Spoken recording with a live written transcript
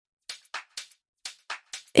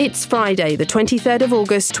It's Friday, the 23rd of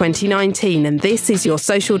August 2019, and this is your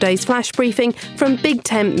Social Days flash briefing from Big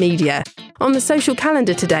Tent Media. On the social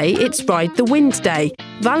calendar today, it's Ride the Wind Day,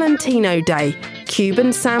 Valentino Day,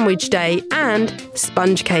 Cuban Sandwich Day, and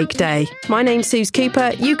Sponge Cake Day. My name's Suze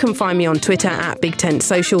Cooper. You can find me on Twitter at Big Tent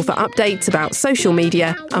Social for updates about social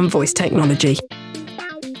media and voice technology.